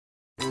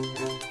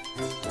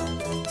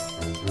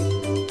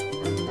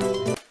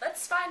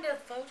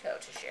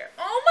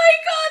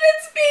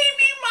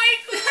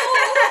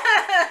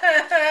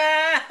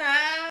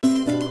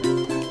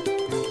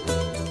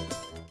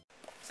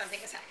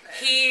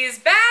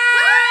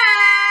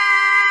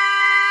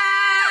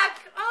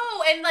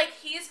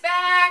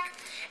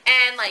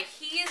like,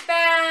 he is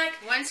back.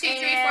 1, 2, 3, 4,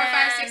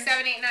 5, 6,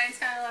 7, 8, 9,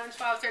 10, 11,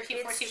 12,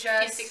 13, 14,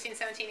 15, 16,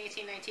 17,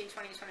 18, 19,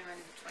 20, 21,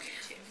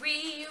 22.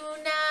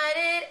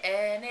 Reunited,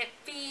 and it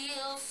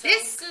feels so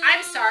good.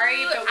 I'm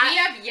sorry, but we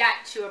have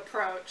yet to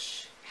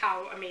approach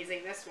how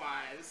amazing this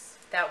was.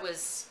 That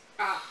was...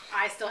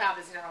 I still have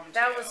this at home, too.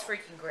 That was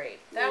freaking great.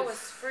 That was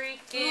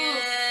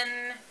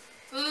freaking...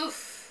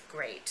 Oof.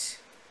 Great.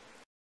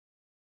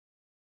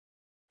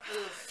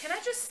 Oof. Can I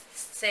just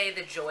say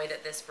the joy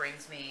that this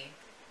brings me?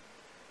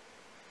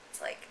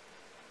 It's like...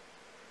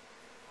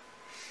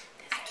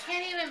 I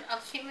can't even a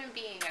human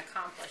being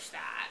accomplish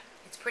that.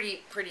 It's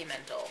pretty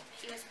mental.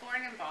 He was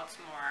born in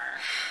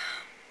Baltimore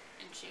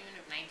in June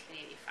of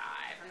 1985.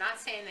 I'm not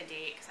saying the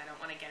date because I don't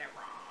want to get it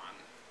wrong.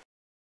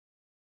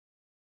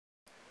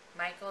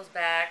 Michael's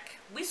back.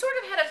 We sort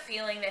of had a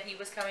feeling that he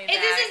was coming back.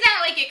 This is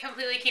not like it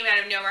completely came out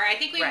of nowhere. I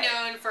think we've Right.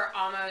 known for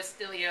almost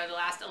the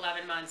last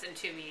 11 months and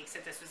 2 weeks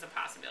that this was a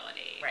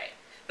possibility. Right.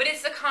 But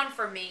it's the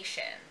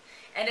confirmation.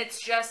 And it's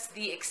just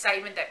the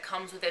excitement that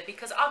comes with it.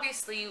 Because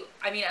obviously,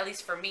 I mean, at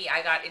least for me,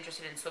 I got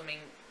interested in swimming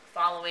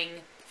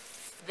following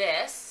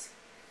this.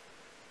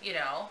 You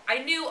know, I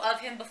knew of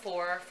him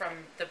before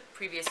from the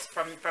previous,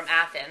 from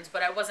Athens,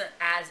 but I wasn't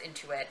as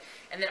into it.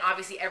 And then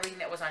obviously everything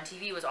that was on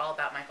TV was all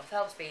about Michael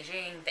Phelps,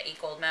 Beijing, the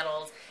 8 gold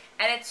medals.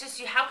 And it's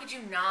just, how could you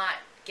not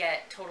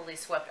get totally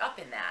swept up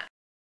in that?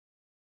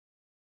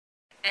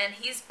 And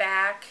he's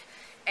back,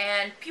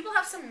 and people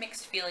have some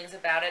mixed feelings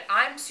about it.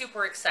 I'm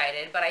super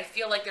excited, but I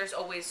feel like there's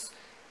always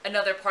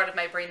another part of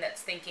my brain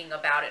that's thinking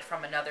about it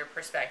from another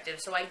perspective.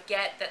 So I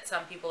get that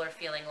some people are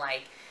feeling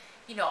like,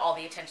 you know, all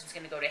the attention's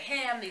going to go to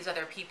him. These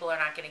other people are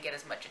not going to get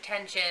as much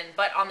attention.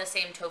 But on the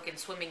same token,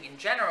 swimming in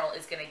general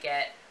is going to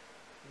get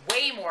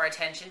way more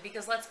attention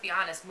because, let's be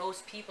honest,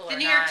 most people are not.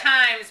 The New York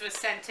Times was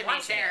sent to me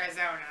to it.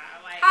 Arizona.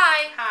 Like,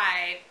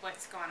 Hi,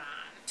 what's going on?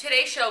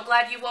 Today's show,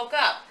 glad you woke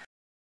up.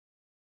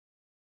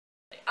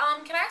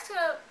 Can I ask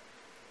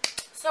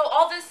so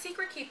all this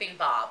secret keeping,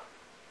 Bob,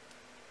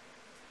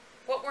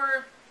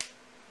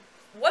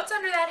 what's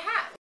under that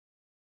hat?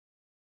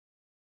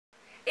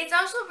 It's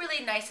also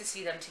really nice to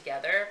see them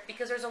together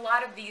because there's a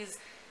lot of these,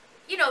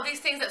 you know,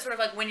 these things that sort of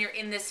like when you're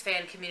in this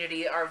fan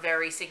community are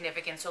very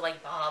significant. So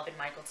like Bob and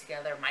Michael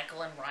together,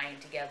 Michael and Ryan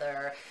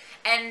together.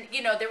 And,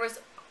 you know, there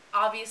was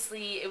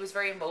obviously, it was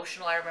very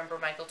emotional. I remember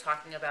Michael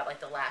talking about like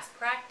the last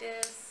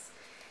practice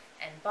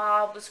and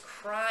Bob was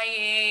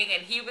crying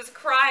and he was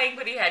crying,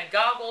 but he had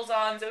goggles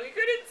on so he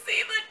couldn't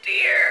see the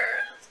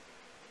tears.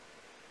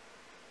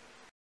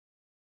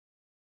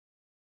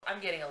 I'm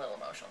getting a little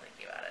emotional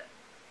thinking about it.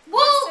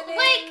 Well,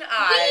 like,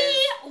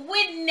 we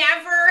would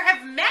never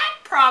have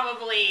met,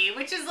 probably,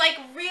 which is, like,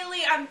 really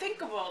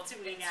unthinkable to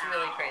me now. It's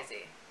really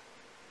crazy.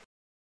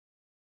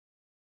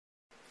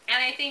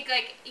 And I think,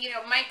 like, you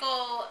know,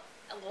 Michael,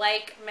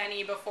 like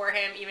many before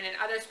him, even in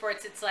other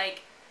sports, it's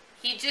like,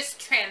 he just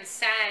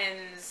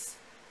transcends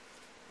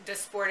the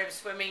sport of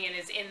swimming and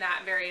is in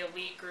that very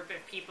elite group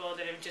of people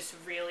that have just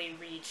really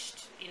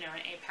reached, you know,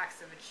 an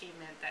apex of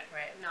achievement that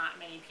not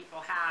many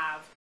people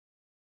have.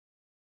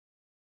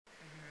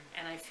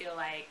 And I feel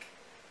like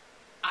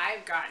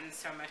I've gotten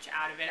so much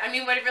out of it. I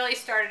mean, what it really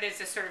started as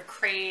this sort of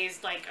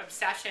crazed, like,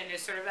 obsession is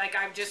sort of like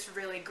I've just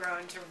really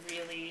grown to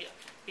really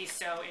be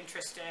so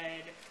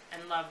interested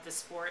and love the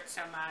sport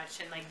so much.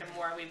 And, like, the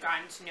more we've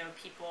gotten to know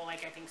people,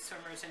 like, I think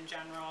swimmers in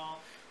general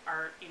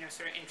are, you know,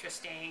 sort of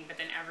interesting. But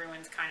then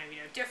everyone's kind of, you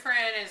know, different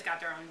and has got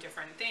their own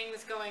different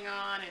things going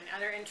on and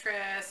other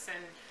interests.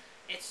 And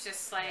it's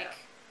just like,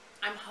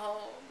 I'm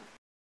home.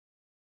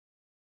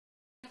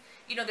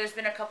 You know, there's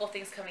been a couple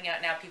things coming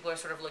out now. People are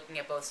sort of looking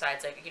at both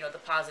sides, like, you know, the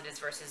positives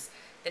versus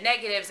the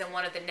negatives. And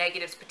one of the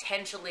negatives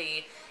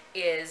potentially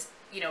is,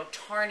 you know,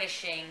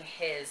 tarnishing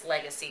his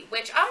legacy,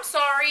 which I'm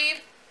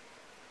sorry,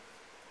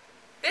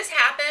 this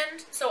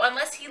happened. So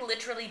unless he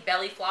literally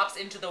belly flops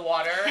into the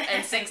water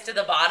and sinks to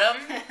the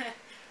bottom,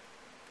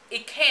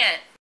 it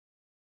can't.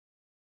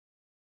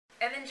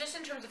 And then just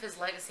in terms of his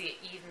legacy,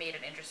 Eve made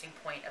an interesting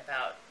point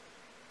about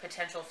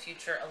potential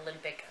future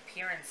Olympic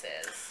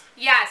appearances.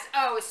 Yes.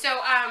 Oh, so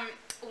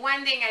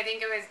one thing, I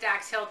think it was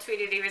Dax Hill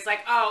tweeted, he was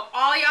like, oh,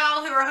 all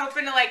y'all who are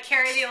hoping to like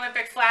carry the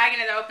Olympic flag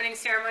into the opening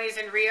ceremonies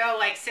in Rio,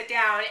 like sit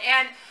down.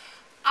 And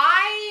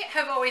I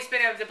have always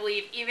been of the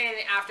belief, even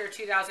after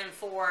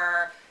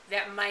 2004,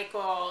 that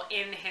Michael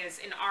in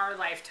our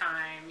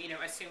lifetime, you know,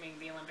 assuming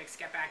the Olympics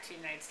get back to the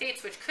United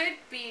States, which could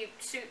be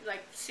soon,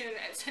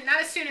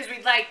 not as soon as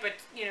we'd like, but,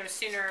 you know,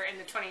 sooner in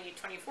the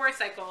 2024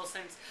 cycle,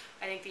 since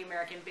I think the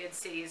American bid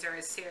cities are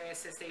as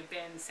serious as they've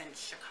been since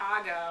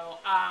Chicago.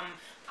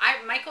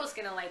 Michael's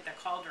going to light the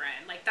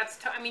cauldron. Like,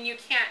 I mean, you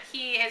can't,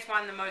 he has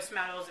won the most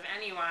medals of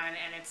anyone,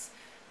 and it's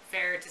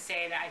fair to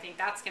say that I think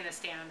that's going to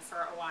stand for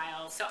a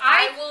while. So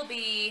I will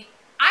be,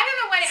 I don't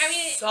know what, I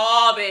mean,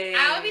 sobbing.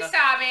 I will be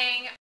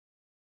sobbing.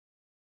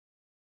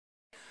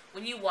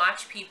 When you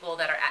watch people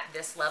that are at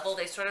this level,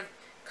 they sort of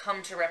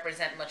come to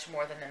represent much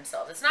more than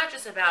themselves. It's not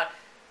just about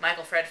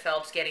Michael Fred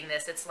Phelps getting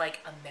this. It's like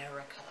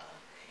America.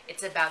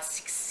 It's about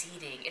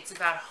succeeding. It's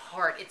about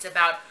heart. It's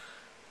about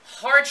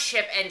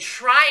hardship and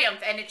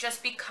triumph, and it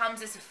just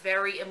becomes this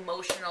very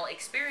emotional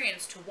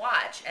experience to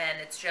watch, and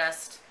it's gonna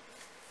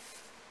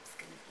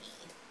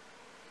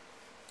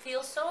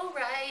feel so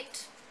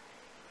right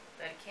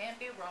that it can't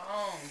be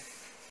wrong.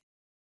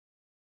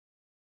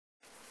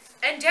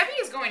 And Debbie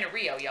is going to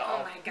Rio,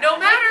 y'all. Oh my god! No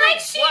matter like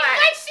she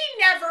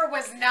never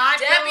was not.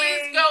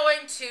 Debbie's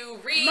going to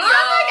Rio. Mama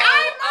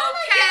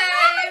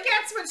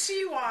gets what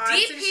she wants.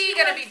 DP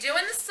gonna be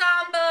doing the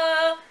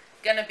samba.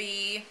 Gonna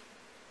be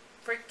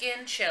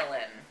freaking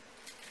chilling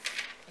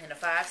in a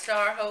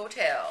 5-star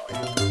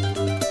hotel.